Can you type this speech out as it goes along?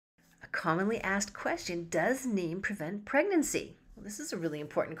commonly asked question, does Neem prevent pregnancy? Well, this is a really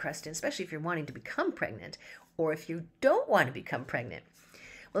important question, especially if you're wanting to become pregnant or if you don't want to become pregnant.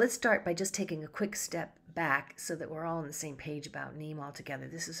 Well, let's start by just taking a quick step back so that we're all on the same page about Neem altogether.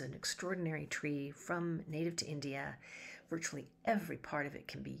 This is an extraordinary tree from native to India. Virtually every part of it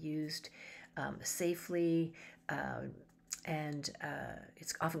can be used safely, and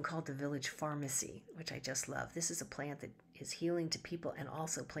it's often called the village pharmacy, which I just love. This is a plant that is healing to people and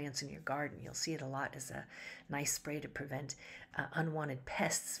also plants in your garden. You'll see it a lot as a nice spray to prevent unwanted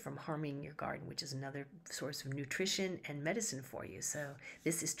pests from harming your garden, which is another source of nutrition and medicine for you. So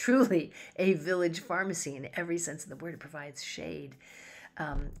this is truly a village pharmacy in every sense of the word. It provides shade.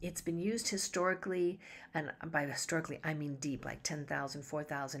 It's been used historically, and by historically I mean deep, like 10,000,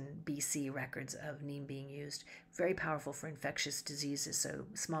 4,000 BC records of Neem being used. Very powerful for infectious diseases, so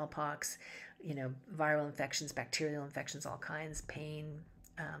smallpox, viral infections, bacterial infections, all kinds, pain,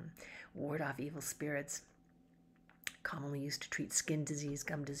 ward off evil spirits. Commonly used to treat skin disease,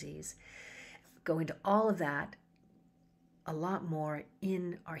 gum disease. Go into all of that, a lot more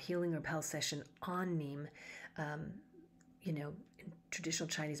in our Healing Herb Health session on Neem. In traditional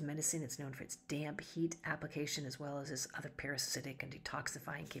Chinese medicine, it's known for its damp heat application as well as its other parasitic and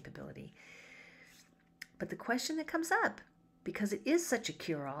detoxifying capability. But the question that comes up, because it is such a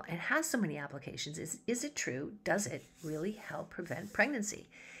cure-all and has so many applications, is it true? Does it really help prevent pregnancy?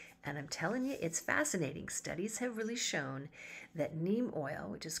 And I'm telling you, it's fascinating. Studies have really shown that neem oil,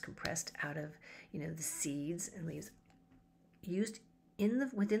 which is compressed out of, the seeds and leaves, used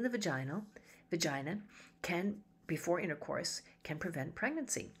within the vagina, can, before intercourse, can prevent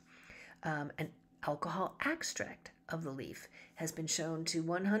pregnancy. An alcohol extract of the leaf has been shown to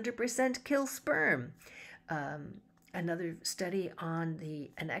 100% kill sperm. Another study on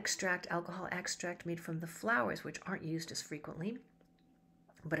an alcohol extract made from the flowers, which aren't used as frequently,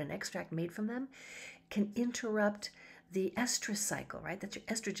 but an extract made from them can interrupt the estrous cycle, right? That's your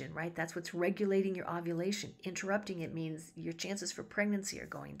estrogen, right? That's what's regulating your ovulation. Interrupting it means your chances for pregnancy are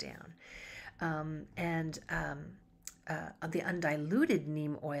going down. The undiluted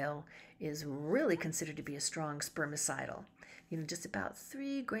neem oil is really considered to be a strong spermicidal. Just about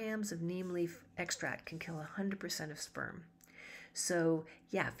 3 grams of neem leaf extract can kill 100% of sperm. So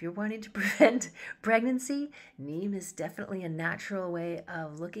yeah, if you're wanting to prevent pregnancy, neem is definitely a natural way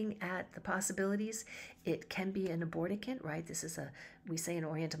of looking at the possibilities. It can be an aborticant, right? We say in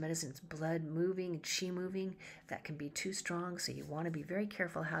Oriental medicine, it's blood moving, chi moving. That can be too strong, so you want to be very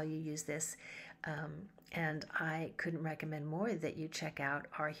careful how you use this. And I couldn't recommend more that you check out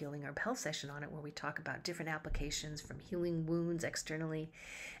our Healing Herb Health session on it, where we talk about different applications from healing wounds externally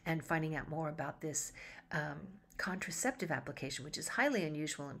and finding out more about this contraceptive application, which is highly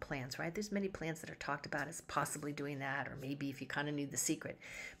unusual in plants, right? There's many plants that are talked about as possibly doing that, or maybe if you kind of need the secret.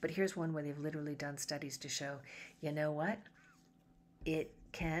 But here's one where they've literally done studies to show, you know what? It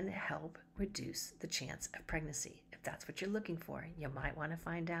can help reduce the chance of pregnancy. If that's what you're looking for, you might want to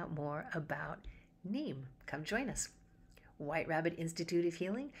find out more about Neem. Come join us. White Rabbit Institute of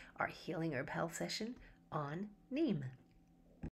Healing, our Healing Herb Health session on Neem.